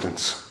the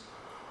distance.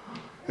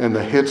 And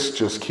the hits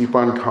just keep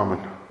on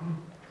coming.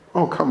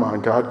 Oh, come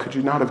on, God, could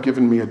you not have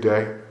given me a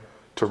day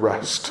to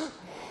rest?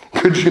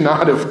 Could you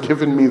not have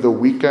given me the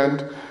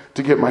weekend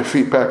to get my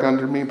feet back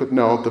under me? But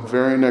no, the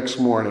very next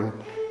morning,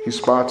 he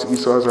spots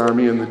Esau's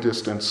army in the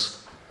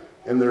distance,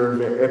 and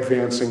they're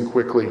advancing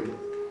quickly.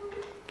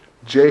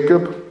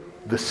 Jacob,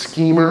 the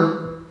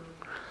schemer,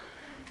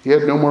 he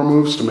had no more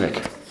moves to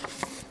make.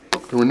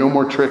 There were no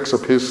more tricks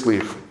up his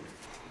sleeve.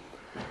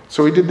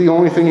 So he did the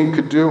only thing he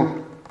could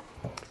do.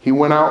 He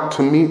went out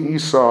to meet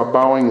Esau,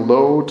 bowing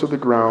low to the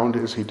ground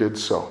as he did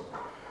so.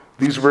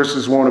 These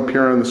verses won't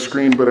appear on the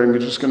screen, but I'm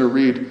just going to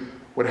read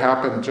what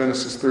happened.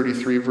 Genesis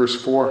 33,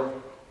 verse 4.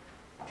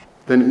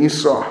 Then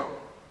Esau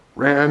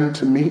ran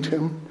to meet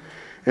him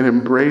and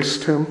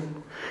embraced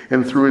him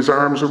and threw his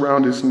arms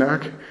around his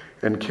neck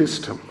and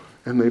kissed him,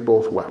 and they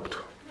both wept.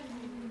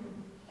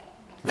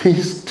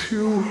 These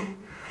two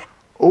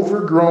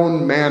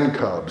overgrown man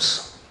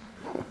cubs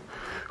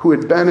who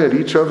had been at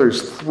each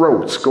other's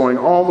throats going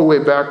all the way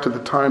back to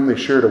the time they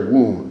shared a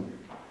womb.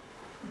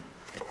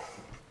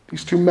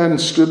 These two men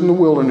stood in the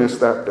wilderness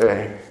that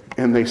day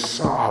and they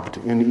sobbed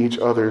in each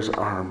other's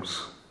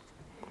arms.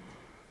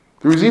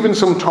 There was even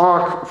some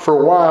talk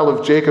for a while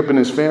of Jacob and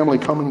his family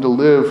coming to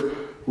live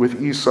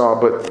with Esau,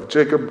 but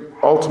Jacob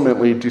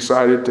ultimately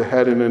decided to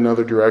head in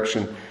another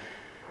direction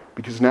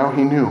because now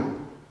he knew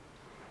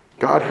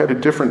God had a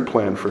different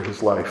plan for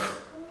his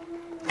life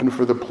and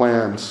for the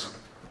plans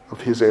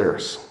of his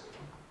heirs.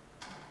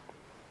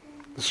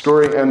 The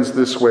story ends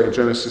this way,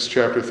 Genesis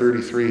chapter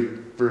 33,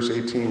 verse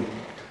 18.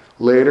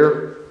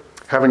 Later,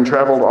 having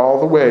traveled all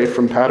the way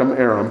from Paddan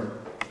Aram,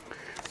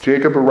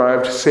 Jacob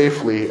arrived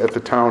safely at the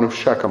town of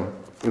Shechem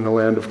in the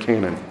land of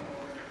Canaan.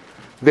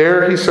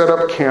 There he set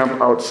up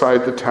camp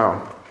outside the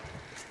town,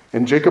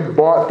 and Jacob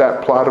bought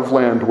that plot of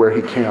land where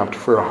he camped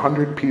for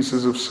 100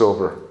 pieces of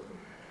silver.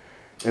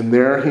 And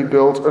there he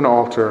built an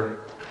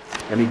altar,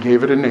 and he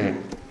gave it a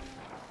name,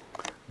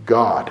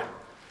 God,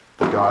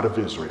 the God of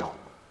Israel.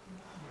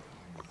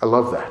 I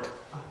love that.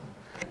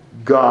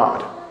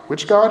 God.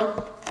 Which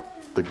God?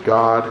 The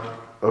God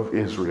of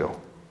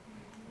Israel.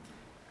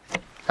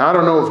 I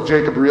don't know if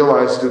Jacob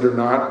realized it or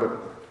not, but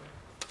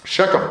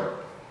Shechem,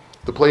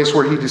 the place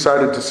where he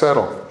decided to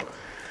settle,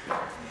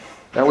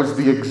 that was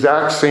the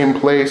exact same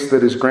place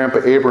that his grandpa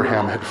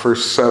Abraham had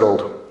first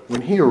settled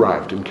when he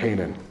arrived in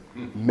Canaan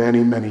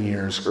many, many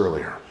years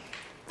earlier.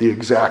 The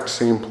exact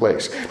same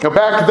place. Now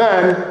back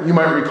then, you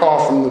might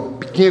recall from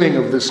the beginning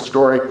of this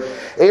story,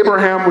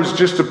 Abraham was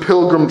just a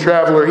pilgrim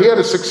traveler. He had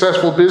a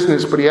successful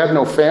business, but he had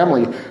no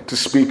family to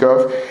speak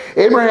of.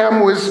 Abraham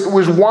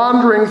was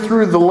wandering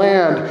through the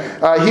land.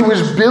 He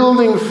was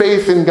building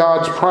faith in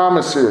God's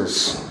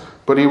promises,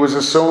 but he was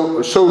a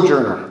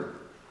sojourner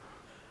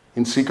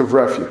in seek of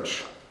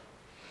refuge.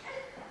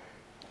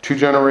 2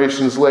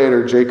 generations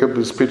later, Jacob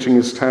is pitching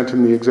his tent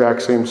in the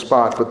exact same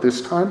spot, but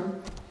this time,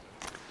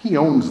 he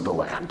owns the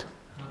land.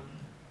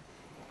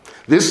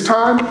 This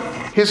time,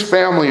 his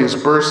family is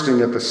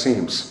bursting at the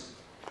seams.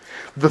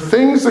 The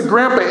things that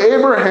Grandpa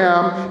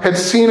Abraham had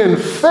seen in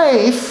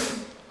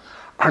faith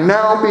are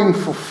now being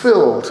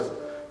fulfilled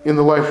in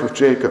the life of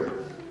Jacob.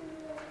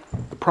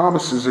 The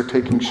promises are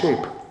taking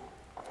shape.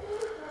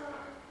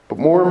 But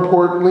more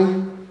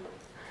importantly,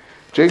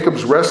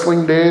 Jacob's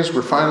wrestling days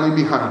were finally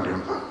behind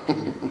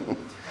him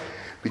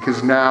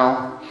because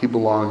now he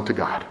belonged to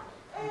God.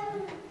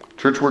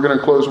 Church, we're going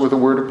to close with a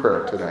word of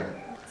prayer today.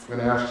 I'm going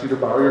to ask you to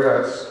bow your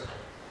heads.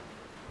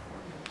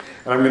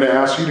 And I'm going to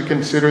ask you to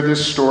consider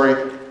this story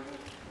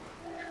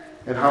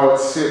and how it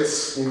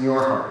sits in your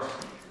heart,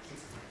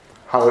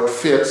 how it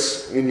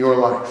fits in your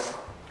life.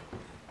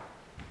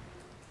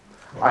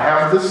 I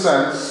have the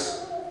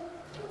sense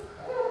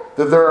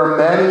that there are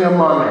many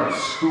among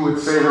us who would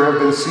say there have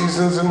been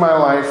seasons in my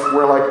life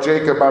where, like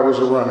Jacob, I was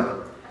a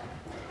runner.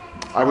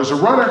 I was a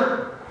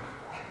runner.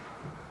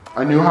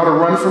 I knew how to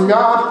run from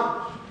God.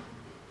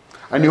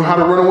 I knew how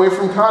to run away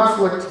from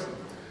conflict.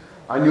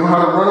 I knew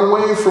how to run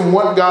away from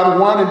what God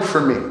wanted for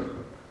me.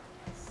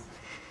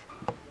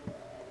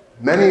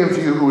 Many of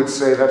you who would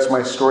say that's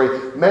my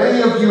story,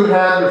 many of you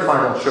had your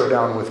final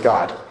showdown with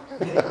God.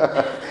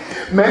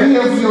 Many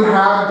of you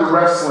had the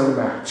wrestling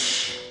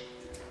match.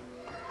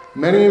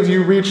 Many of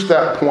you reached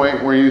that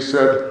point where you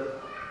said,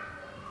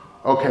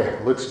 okay,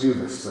 let's do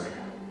this thing.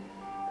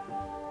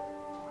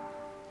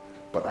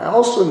 But I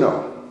also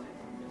know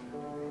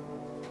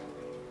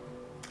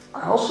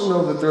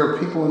that there are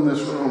people in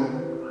this room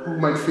who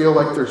might feel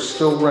like they're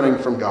still running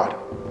from God.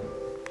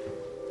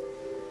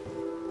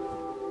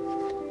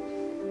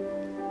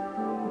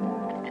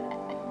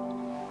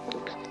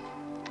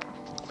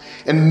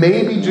 And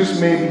maybe, just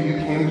maybe, you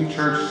came to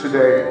church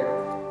today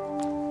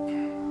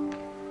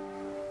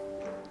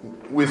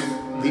with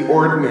the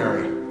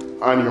ordinary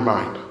on your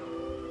mind.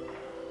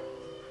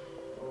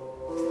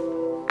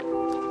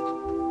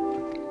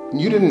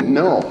 You didn't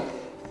know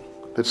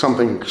that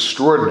something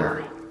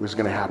extraordinary was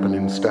going to happen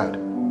instead.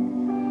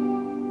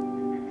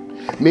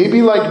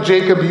 Maybe like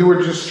Jacob, you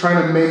were just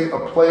trying to make a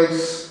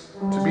place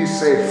to be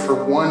safe for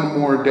one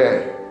more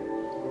day.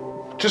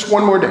 Just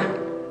one more day.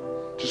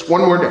 Just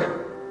one more day.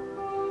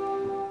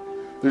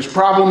 There's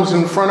problems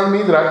in front of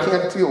me that I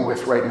can't deal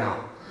with right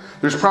now.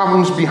 There's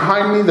problems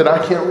behind me that I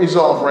can't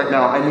resolve right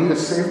now. I need a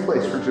safe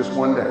place for just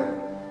one day.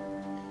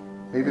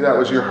 Maybe that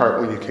was your heart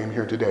when you came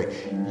here today.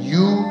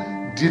 You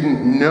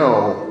didn't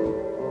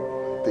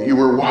know that you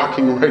were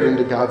walking right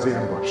into God's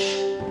ambush.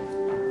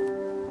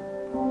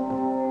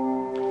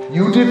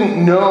 You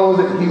didn't know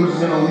that he was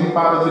going to leap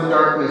out of the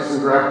darkness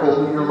and grab hold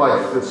of your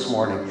life this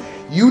morning.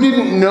 You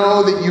didn't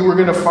know that you were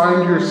going to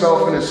find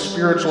yourself in a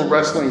spiritual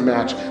wrestling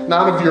match,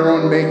 not of your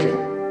own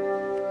making.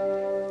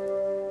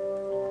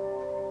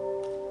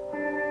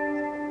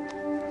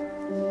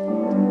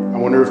 I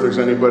wonder if there's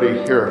anybody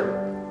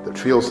here that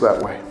feels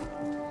that way.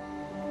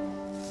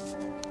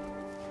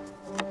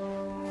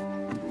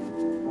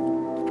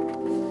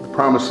 The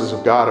promises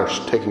of God are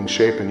taking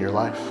shape in your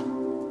life.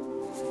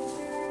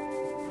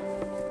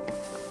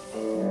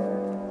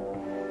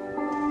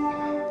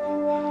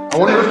 I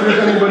wonder if there's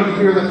anybody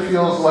here that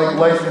feels like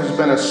life has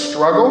been a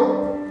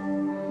struggle.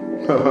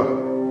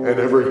 And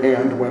every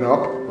hand went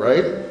up,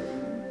 right?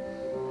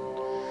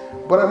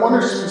 But I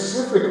wonder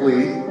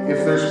specifically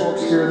if there's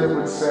folks here that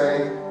would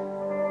say,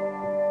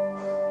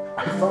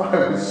 I thought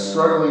I was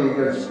struggling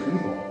against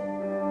people.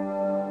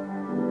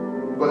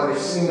 But I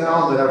see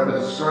now that I've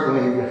been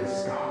struggling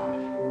against God.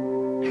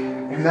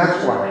 And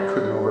that's why I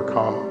couldn't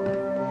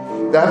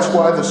overcome. That's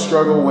why the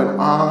struggle went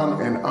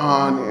on and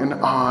on and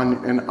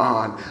on and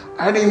on.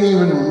 I didn't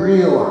even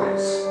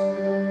realize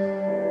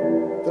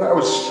that I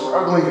was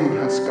struggling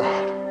against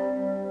God.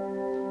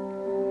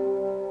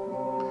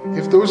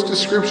 If those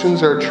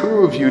descriptions are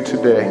true of you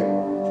today,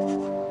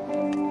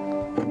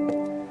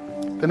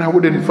 then I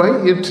would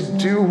invite you to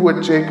do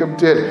what Jacob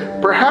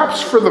did.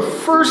 Perhaps for the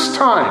first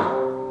time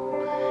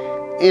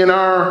in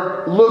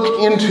our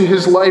look into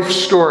his life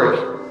story,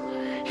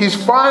 he's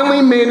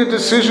finally made a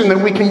decision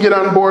that we can get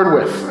on board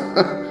with.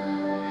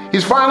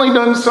 He's finally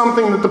done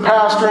something that the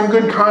pastor in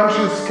good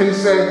conscience can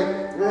say,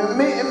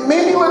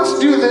 maybe let's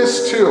do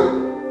this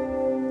too.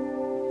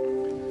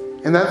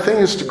 And that thing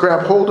is to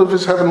grab hold of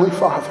his Heavenly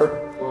Father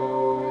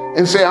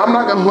and say, I'm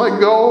not going to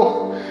let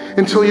go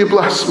until you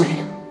bless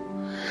me.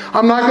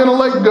 I'm not going to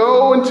let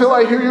go until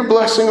I hear your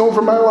blessing over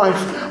my life.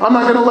 I'm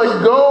not going to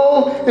let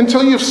go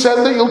until you've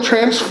said that you'll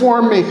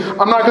transform me.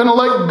 I'm not going to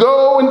let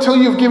go until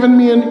you've given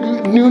me a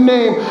new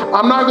name.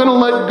 I'm not going to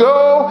let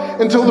go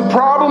until the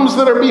problems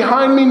that are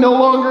behind me no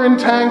longer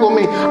entangle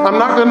me. I'm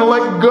not going to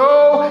let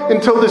go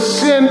until the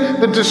sin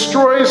that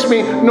destroys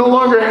me no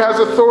longer has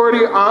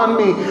authority on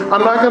me.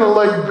 I'm not going to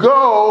let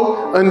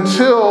go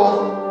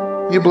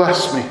until you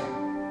bless me.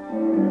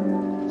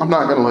 I'm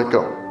not going to let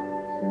go.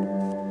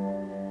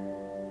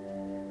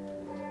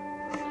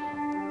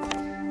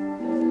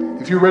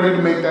 If you're ready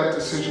to make that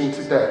decision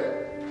today,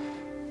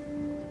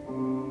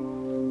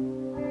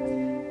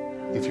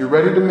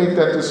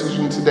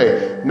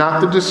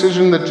 not the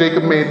decision that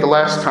Jacob made the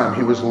last time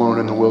he was alone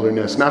in the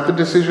wilderness, not the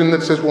decision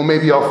that says, well,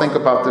 maybe I'll think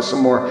about this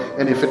some more,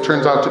 and if it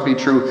turns out to be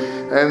true,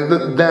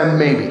 and then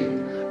maybe.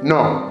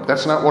 No,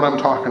 that's not what I'm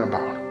talking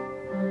about.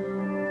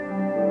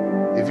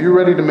 If you're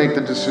ready to make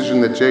the decision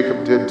that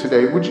Jacob did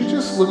today, would you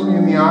just look me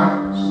in the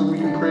eye so that we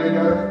can pray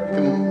together? You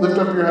can lift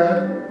up your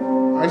head.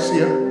 I see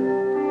you.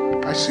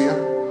 I see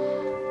you.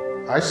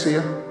 I see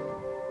you.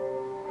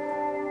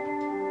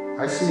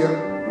 I see you.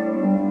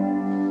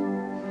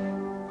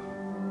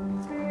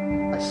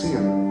 I see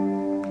you.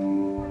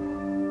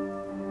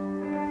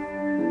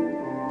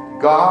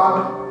 God,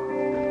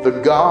 the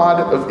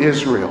God of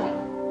Israel,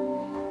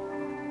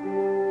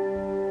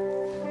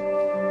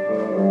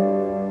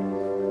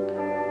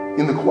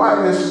 in the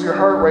quietness of your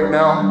heart right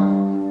now,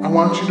 I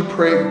want you to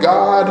pray,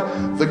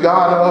 God, the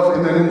God of,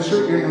 and then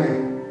insert your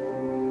name.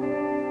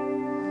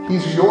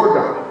 He's your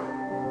God.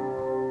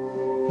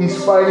 He's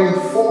fighting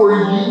for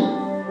you.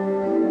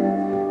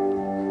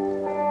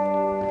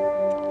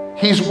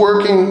 He's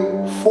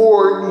working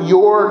for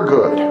your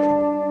good.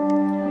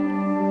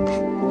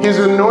 His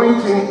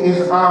anointing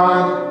is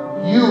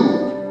on you.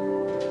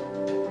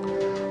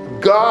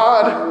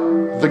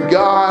 God, the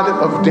God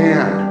of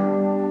Dan.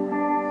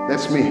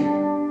 That's me.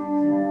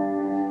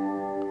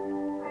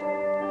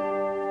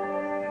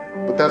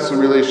 But that's the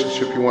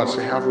relationship he wants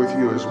to have with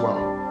you as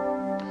well.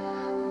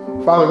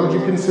 Father, would you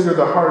consider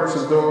the hearts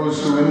of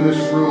those who are in this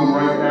room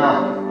right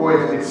now? Boy,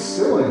 it's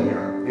still in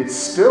here. It's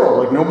still,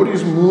 like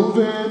nobody's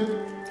moving.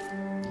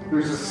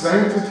 There's a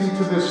sanctity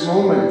to this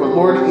moment. But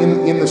Lord,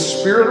 in the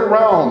spirit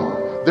realm,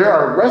 there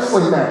are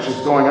wrestling matches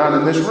going on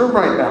in this room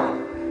right now.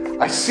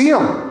 I see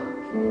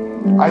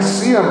them. I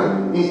see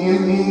them.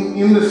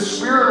 In the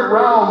spirit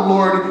realm,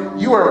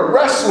 Lord, you are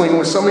wrestling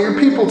with some of your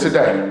people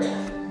today.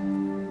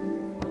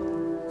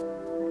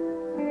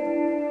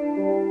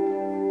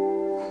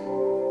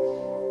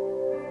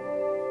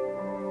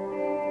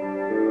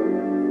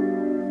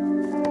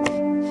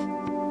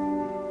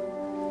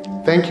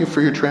 Thank you for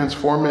your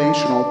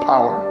transformational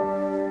power.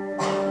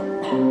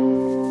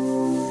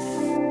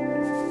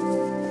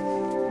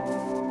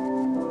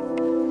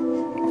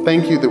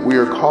 Thank you that we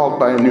are called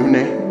by a new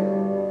name.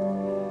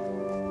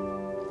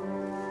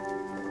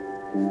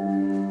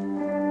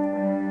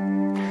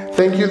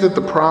 Thank you that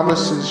the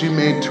promises you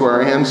made to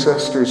our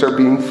ancestors are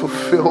being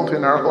fulfilled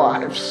in our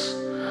lives.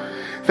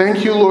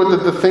 Thank you, Lord,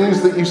 that the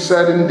things that you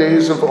said in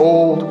days of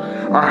old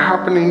are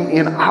happening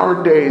in our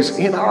days,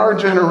 in our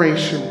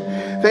generation.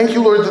 Thank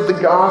you, Lord, that the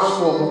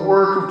gospel, the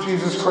work of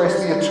Jesus Christ,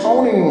 the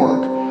atoning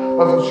work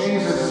of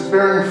Jesus is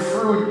bearing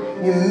fruit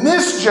in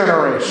this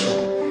generation,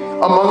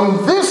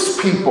 among this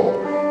people,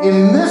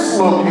 in this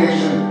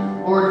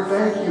location. Lord,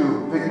 thank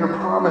you that your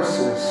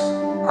promises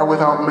are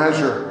without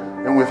measure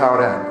and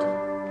without end.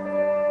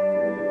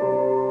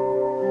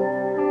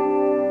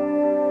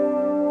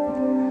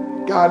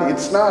 God,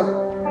 it's not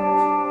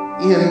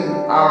in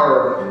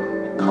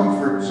our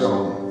comfort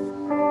zone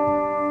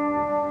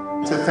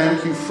to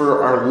thank you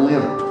for our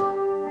limp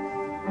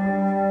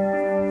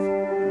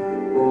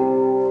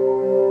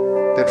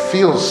that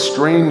feels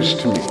strange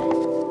to me.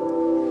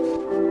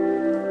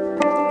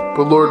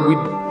 But Lord,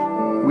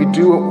 we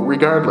do it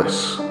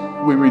regardless.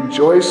 We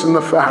rejoice in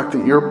the fact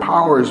that your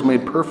power is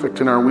made perfect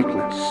in our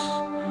weakness.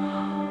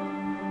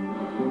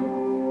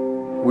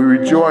 We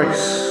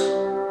rejoice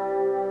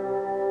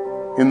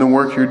in the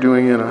work you're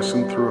doing in us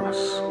and through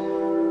us.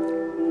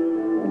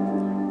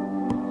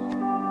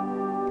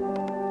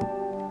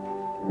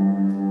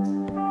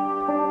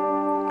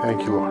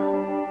 Thank you, Lord.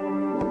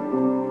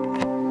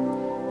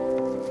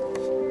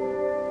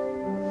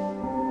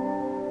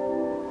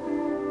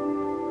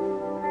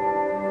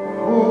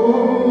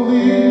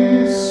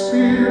 Holy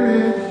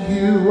Spirit,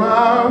 you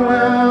are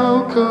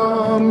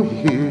welcome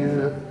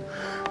here.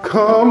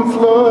 Come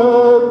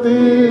flood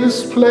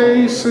this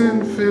place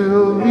and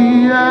fill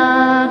the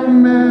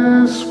atmosphere.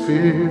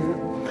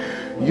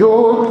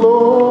 Your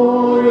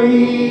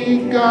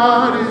glory,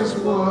 God, is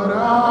what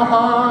our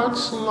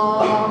hearts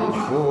long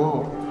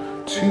for.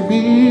 To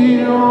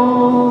be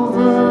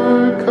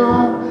overcome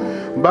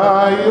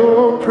by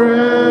your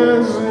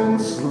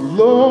presence,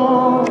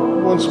 Lord.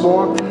 Once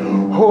more.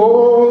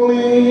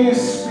 Holy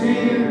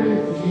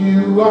Spirit,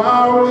 you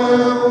are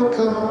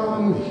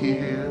welcome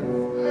here.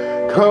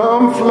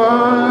 Come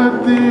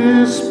flood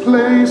this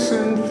place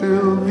and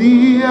fill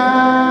the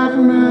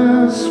atmosphere.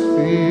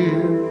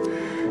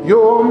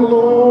 Your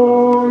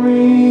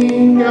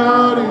glory,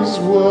 God, is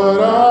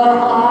what our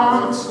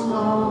hearts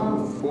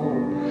long for.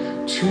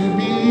 To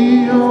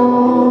be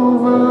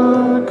overcome.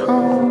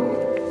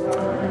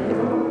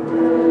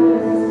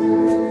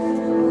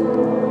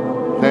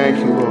 Thank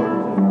you, Lord.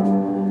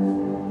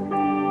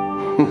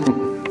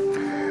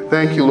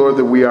 Thank you, Lord,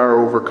 that we are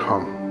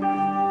overcome.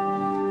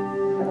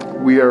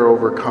 We are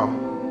overcome.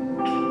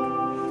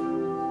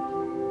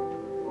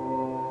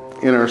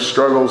 In our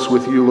struggles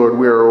with you, Lord,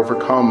 we are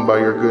overcome by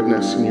your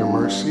goodness and your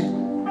mercy.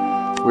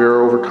 We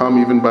are overcome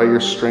even by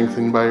your strength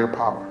and by your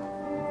power.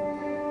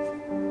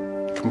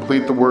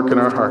 Complete the work in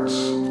our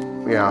hearts,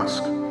 we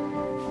ask.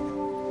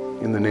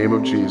 In the name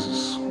of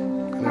Jesus.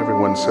 And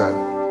everyone said,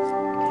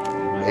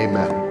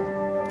 Amen.